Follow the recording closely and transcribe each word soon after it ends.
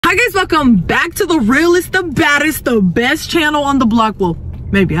Hi guys, welcome back to the realest, the baddest, the best channel on the block. Well,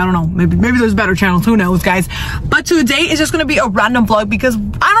 maybe, I don't know, maybe there's better channels, who knows guys. But today is just gonna be a random vlog because I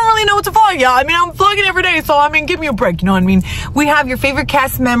don't really know what to vlog, y'all. I mean, I'm vlogging every day, so I mean, give me a break, you know what I mean? We have your favorite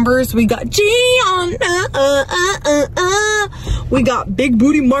cast members. We got Gian, we got Big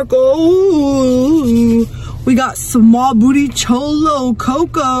Booty Marco, we got Small Booty Cholo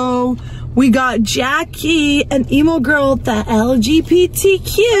Coco, we got Jackie, an emo girl, the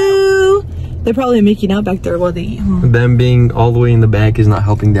LGBTQ. They're probably making out back there while they eat, huh? Them being all the way in the back is not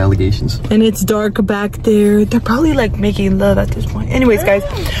helping the allegations. And it's dark back there. They're probably like making love at this point. Anyways, guys,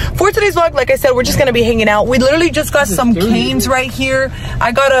 for today's vlog, like I said, we're just gonna be hanging out. We literally just got some canes right here.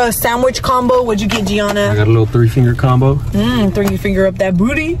 I got a sandwich combo. What'd you get, Gianna? I got a little 3-finger combo. 3-finger up that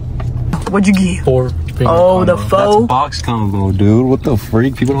booty. What'd you get? 4-finger combo. The faux. That's a box combo, dude. What the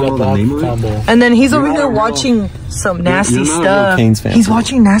freak? People don't know the name of it. And then he's over here watching some nasty stuff. He's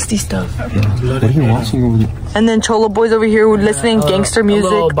watching nasty stuff. What are you watching over there? And then Cholo Boy's over here listening gangster music.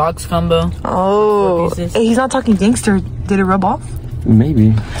 A little box combo. Oh, hey, he's not talking gangster. Did it rub off?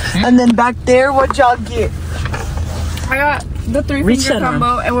 Maybe. And then back there, what y'all get? I got the 3-finger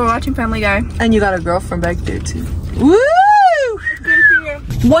combo, and we're watching Family Guy. And you got a girlfriend back there too. Woo!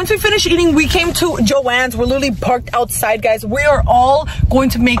 Once we finish eating, we came to Joanne's. We're literally parked outside, guys. We are all going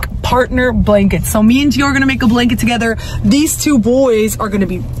to make partner blankets. So me and Gio are gonna make a blanket together. These two boys are gonna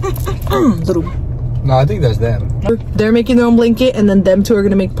be little. No, I think that's them. They're making their own blanket, and then them two are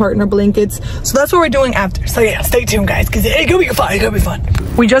gonna make partner blankets. So that's what we're doing after. So yeah, stay tuned, guys, because it's gonna be fun. It's gonna be fun.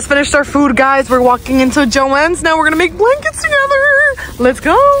 We just finished our food, guys. We're walking into Joanne's now. We're gonna make blankets together. Let's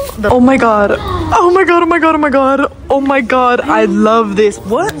go. Oh my god. Oh my god. Oh my god. Oh my god. Oh my god. I love this.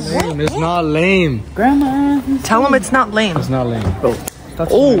 What? It's not lame. Grandma. Tell them it's not lame. It's not lame.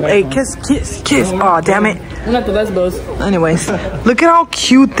 Oh, hey, kiss. Oh, damn it. I'm not the lesbos. Anyways, look at how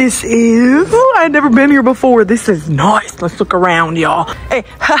cute this is. Ooh, I've never been here before. This is nice. Let's look around, y'all. Hey,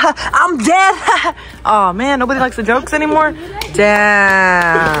 I'm dead. Oh, man, nobody likes the jokes anymore.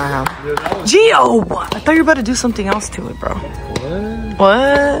 Damn. Gio, I thought you were about to do something else to it, bro.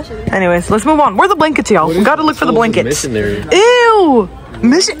 What? Anyways, let's move on. Where are the blankets, y'all? We gotta look for the blankets. Ew.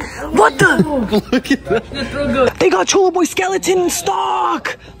 Mission? What the? Look at that. They got Cholo Boy skeleton in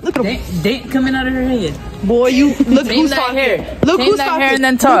stock. Look at him. Date coming out of her head. Boy, you look who's talking. Hair. Look Tame who's that talking. hair and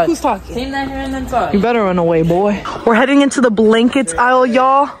then talk. Look who's talking. Tame that hair and then talk. You better run away, boy. We're heading into the blankets aisle,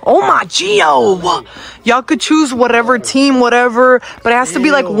 y'all. Oh my Gio. Y'all could choose whatever team, whatever, but it has to be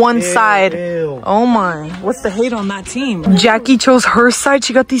like one side. Oh my. What's the hate on that team? Jackie chose her side.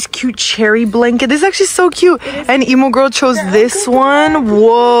 She got these cute cherry blankets. This is actually so cute. And Emo Girl chose this one.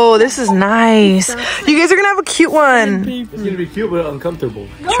 Whoa, this is nice. You guys are gonna have a cute one. It's gonna be cute but uncomfortable.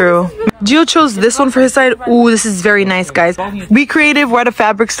 True. Gio chose this one for his side. Ooh, this is very nice, guys. Be creative. We're at a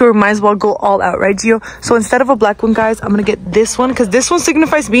fabric store. Might as well go all out, right, Gio? So instead of a black one, guys, I'm gonna get this one because this one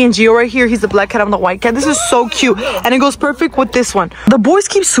signifies me and Gio right here. He's the black cat, I'm the white cat. This is so cute, and it goes perfect with this one. The boys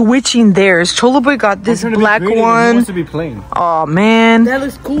keep switching theirs. Cholo Boy got this black one. He wants to be plain. Oh man, That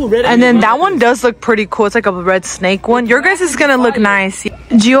looks cool. Red and then that one does look pretty cool. It's like a red snake one. Your guys is gonna look nice.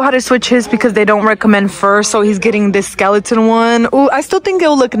 Gio had to switch his because they don't recommend fur, so he's getting this skeleton one. Ooh, I still think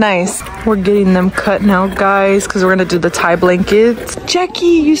it'll look nice. We're getting them cut now, guys, because we're gonna do the tie blankets. Jackie,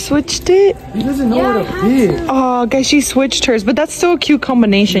 you switched it? He doesn't know what I did. Oh, guys, she switched hers, but that's still a cute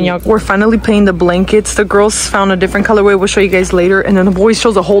combination, y'all. We're finally playing the blankets. The girls found a different colorway. We'll show you guys later, and then the boys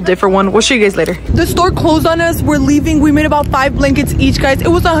chose a whole different one. We'll show you guys later. The store closed on us. We're leaving. We made about 5 blankets each, guys. It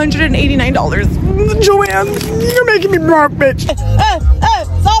was $189. Joanne, you're making me broke, bitch.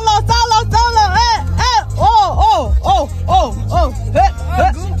 Solo,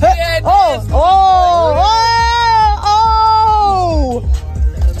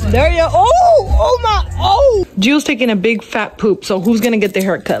 there you Gio's taking a big fat poop, so who's gonna get the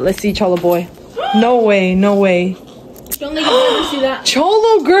haircut? Let's see, Cholo Boy. No way. Don't let you see that.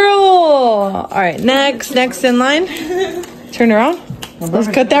 Cholo girl. All right, next in line. Turn around. Let's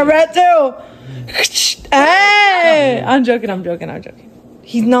cut that rat too. Hey, I'm joking.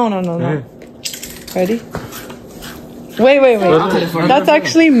 He's no. Ready? Wait. That's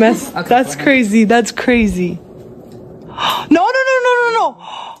actually that's crazy. No.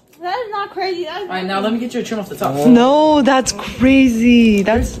 That is not crazy. All right, now let me get you a trim off the top. No, that's crazy.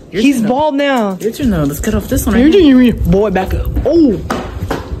 He's bald now. Your turn though. Let's cut off this one right here. Boy, back up. Oh.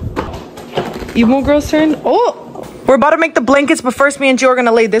 Emo Girl's turn. Oh. We're about to make the blankets, but first me and Gio are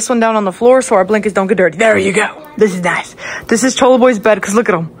gonna lay this one down on the floor so our blankets don't get dirty. There you go. This is nice. This is Cholo Boy's bed, because look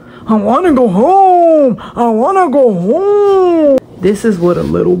at him. I want to go home. home. I wanna go home. This is what a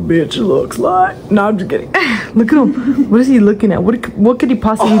little bitch looks like. No, I'm just kidding. Look at him. What is he looking at? What could he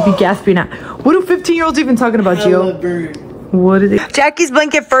possibly be gasping at? What do 15-year-olds even talking about, Gio? What is it? Jackie's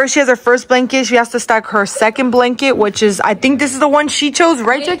blanket first. She has her first blanket. She has to stack her second blanket, which is, I think this is the one she chose,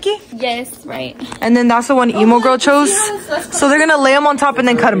 right, Jackie? Yes, right. And then that's the one emo girl chose. So they're gonna lay them on top and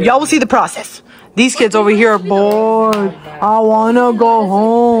then cut them. Y'all will see the process. These kids over here are bored. I wanna go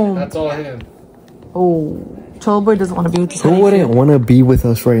home. That's all him. Oh. Cholo boy doesn't want to be with us. Who wouldn't want to be with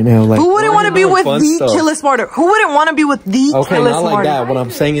us right now? Like, who wouldn't want to be with the Killer Smarter? Who wouldn't want to be with the Killer Smarter? Okay, not like that. What I'm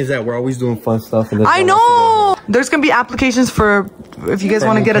saying is that we're always doing fun stuff. And I know. There's gonna be applications for if you guys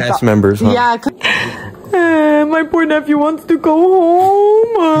want to get a cast members. Huh? Yeah. My poor nephew wants to go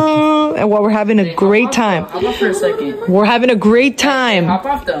home. And while we're having a great time. Hop off for a second. We're having a great time. Hop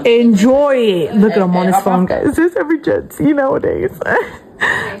off though. Enjoy it. Look at him on his phone, guys. There's every jet see nowadays.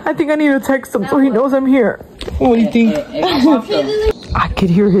 I think I need to text him so he knows I'm here. What do you think? I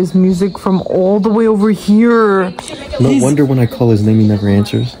could hear his music from all the way over here. No wonder when I call his name, he never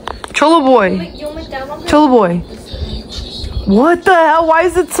answers. Cholo boy. Cholo boy. What the hell? Why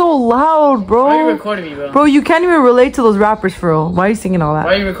is it so loud, bro? Why are you recording me, bro? Bro, you can't even relate to those rappers, for real. Why are you singing all that?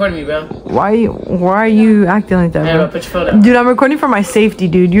 Why are you recording me, bro? Why are you acting like that, bro? Put your phone down. Dude, I'm recording for my safety,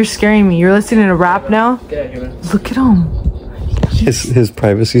 dude. You're scaring me. You're listening to rap now? Get out of here, man. Look at him. His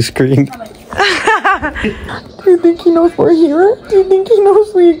privacy screen. Do you think he knows we're here? Do you think he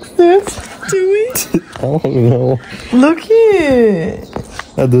knows we exist? Do we? I don't know. Look it.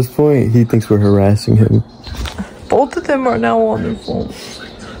 At this point, he thinks we're harassing him. Both of them are now on their phone.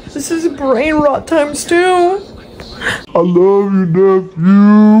 This is brain rot times 2. I love you,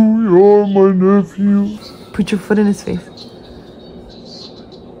 nephew. You're my nephew. Put your foot in his face.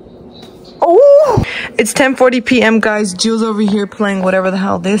 Oh! It's 10:40 p.m. guys. Jill's over here playing whatever the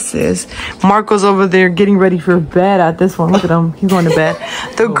hell this is. Marco's over there getting ready for bed at this one. Look at him. He's going to bed.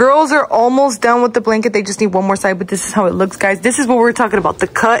 The girls are almost done with the blanket. They just need one more side, but this is how it looks, guys. This is what we're talking about. The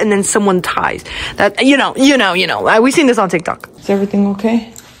cut and then someone ties. That, you know. We've seen this on TikTok. Is everything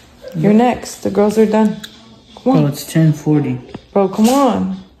okay? You're next. The girls are done. Come on. Bro, it's 10:40. Bro, come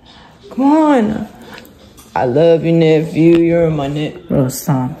on. Come on. I love you, nephew. You're my nephew. Bro,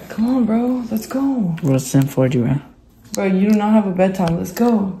 stop. Come on, bro. Let's go. Bro, it's 10:40, bro. Bro, you do not have a bedtime. Let's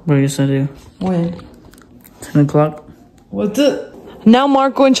go. Bro, yes I do. When? 10 o'clock. What the? Now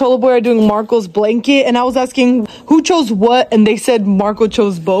Marco and Cholo Boy are doing Marco's blanket. And I was asking who chose what. And they said Marco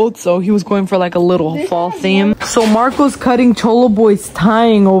chose both. So he was going for like a little fall theme. So Marco's cutting, Cholo Boy's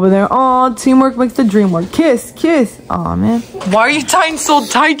tying over there. Aw, teamwork makes the dream work. Kiss, kiss. Aw, man. Why are you tying so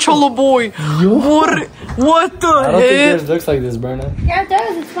tight, Cholo Boy? What the I don't heck? think yours looks like this, Berna. Yeah, it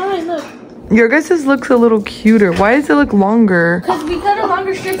does. It's fine. Look. Your guys' looks a little cuter. Why does it look longer? Because we cut a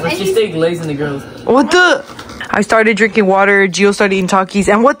longer strips. Let's just stay glazing the girls. What the? I started drinking water. Gio started eating Takis.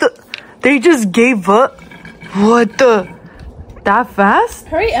 And what the? They just gave up. What the? That fast?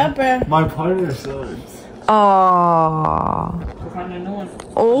 Hurry up, bro. My partner sucks. Aww.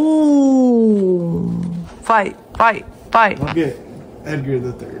 Oh. Fight. I'll get Edgar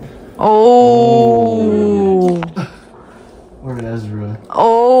the Third. Oh. Or Ezra.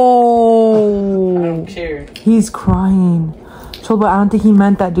 Oh. I don't care. He's crying. Cholo, I don't think he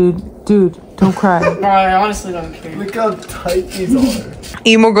meant that, dude. Dude, don't cry. Bro, I honestly don't care. Look how tight these are.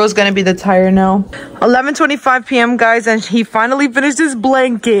 Emo girl's gonna be the tire now. 11:25 p.m. guys, and he finally finished his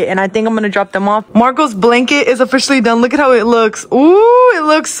blanket, and I think I'm gonna drop them off. Marco's blanket is officially done. Look at how it looks. Ooh, it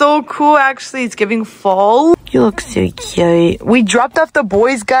looks so cool. Actually, it's giving fall. You look so cute. We dropped off the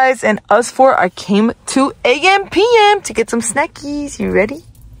boys, guys, and us four came to AM PM to get some snackies. You ready?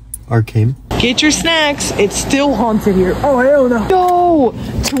 Arcane. Get your snacks. It's still haunted here. Oh, hell no. Yo,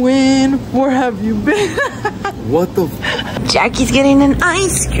 twin, where have you been? What the? Jackie's getting an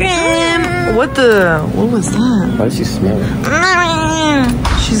ice cream. What was that? Why does she smell it?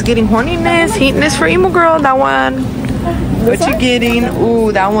 She's getting horniness, heatness for emo girl. That one. What you getting?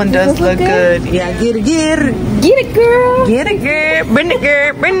 Ooh, that one does look good. Yeah, get it. Get it, girl. Get it, girl. Bring it,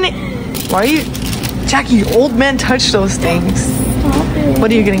 girl. Bring it. Why are you... Jackie, old men touch those things.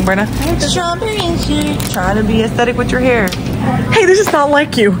 What are you getting, Brenna? Strawberries. Trying to be aesthetic with your hair. Hey, this is not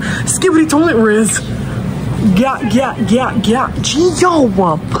like you. Skibbity toilet riz. Yeah. Gee, yo,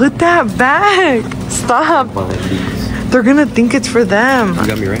 put that back. Stop. They're gonna think it's for them. You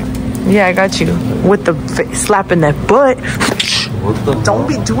got me right. Yeah, I got you. With the slapping that butt. Don't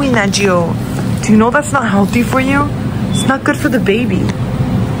be doing that, Gio. Do you know that's not healthy for you? It's not good for the baby.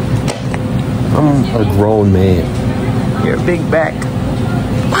 I'm a grown man. You're a big back.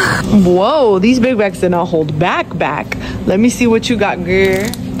 Whoa, these big backs did not hold back. Let me see what you got, girl.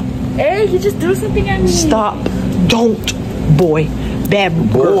 Hey, he just threw something at me. Stop. Don't. Boy. Bad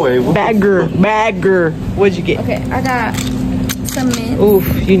Boy, girl. what the Bagger. What'd you get? Okay, I got some mint. Oof,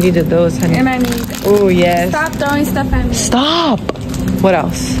 you needed those, honey. And I need. Oh, yes. Stop throwing stuff at me. Stop. What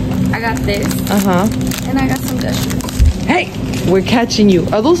else? I got this. Uh-huh. And I got some gushers. Hey, we're catching you.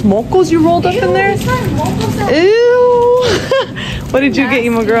 Are those mocos you rolled up in there? These are mocos that- Ew. What did you get,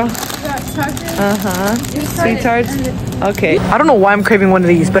 emo girl? I got chocolate. Uh-huh. Sweet Sweethearts? Okay. I don't know why I'm craving one of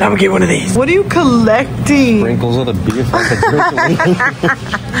these, but I'm gonna get one of these. What are you collecting? Sprinkles of the beef.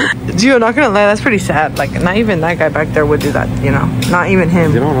 Gio, not gonna lie, that's pretty sad. Like, not even that guy back there would do that, you know? Not even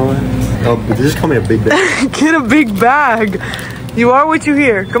him. You don't know that? Oh, but they just call me a big bag. Get a big bag. You are what you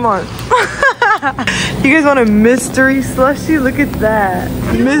hear. Come on. You guys want a mystery slushie? Look at that.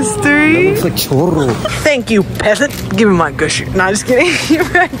 Mystery. Looks like Cholo. Thank you, peasant. Give me my gushy. Nah, just kidding.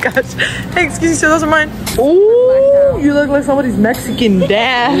 Gosh. Hey, excuse me, sir. Those are mine. Oh, you look like somebody's Mexican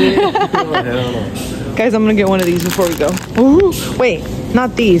dad. Guys, I'm gonna get one of these before we go. Ooh, wait,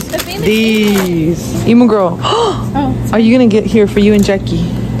 not these. These. Emo girl. Are you gonna get here for you and Jackie?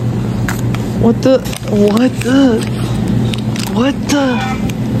 What the?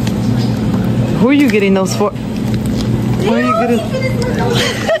 Who are you getting those for? Who are you getting?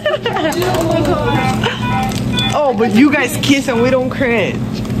 Oh, but you guys kiss and we don't cringe.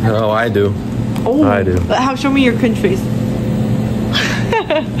 Oh, I do. Oh, I do. Show me your cringe face.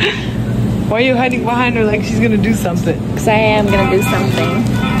 Why are you hiding behind her like she's gonna do something? Because I am going to do something.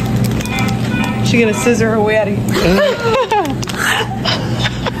 She's gonna scissor her way out of here.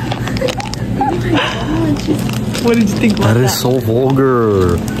 What did you think about That is so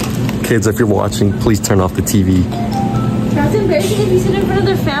vulgar. Kids, if you're watching, please turn off the TV. That's embarrassing if you sit in front of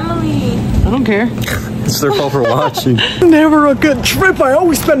their family. I don't care. It's their fault for watching. Never a good trip. I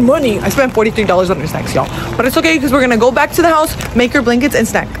always spend money. I spent $43 on her snacks, y'all. But it's okay because we're gonna go back to the house, make her blankets, and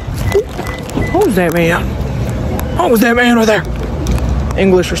snack. Who's that man? Who's that man over there?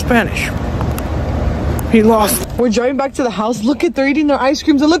 English or Spanish? He lost. We're driving back to the house. Look at, they're eating their ice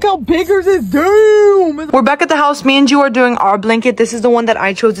creams and look how big hers is. Damn. We're back at the house. Me and Ju are doing our blanket. This is the one that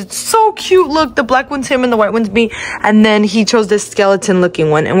I chose. It's so cute. Look, the black one's him and the white one's me. And then he chose this skeleton looking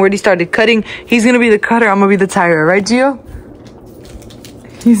one. And we already started cutting. He's gonna be the cutter. I'm gonna be the tire. Right, Gio?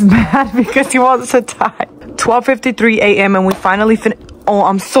 He's mad because he wants to tie. 12:53 a.m. and we finally finished. Oh,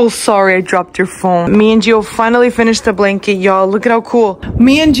 I'm so sorry I dropped your phone. Me and Gio finally finished the blanket, y'all. Look at how cool.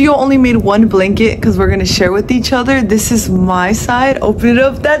 Me and Gio only made one blanket because we're gonna share with each other. This is my side. Open it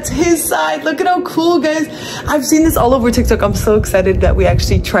up. That's his side. Look at how cool, guys. I've seen this all over TikTok. I'm so excited that we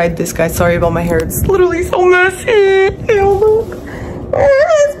actually tried this, guys. Sorry about my hair. It's literally so messy. Ew, look.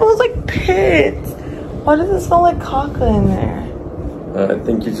 It smells like pit. Why does it smell like caca in there? I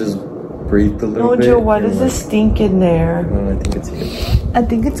think you just breathed a little bit. No, Joe, why does it stink in there? I think it's here. I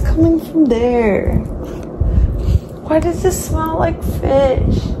think it's coming from there. Why does this smell like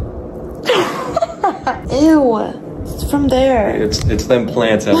fish? Ew. It's from there. It's them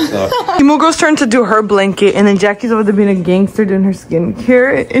plants outside. Emo girl's turn to do her blanket, and then Jackie's over there being a gangster doing her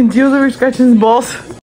skincare, and Gio's over scratching his balls.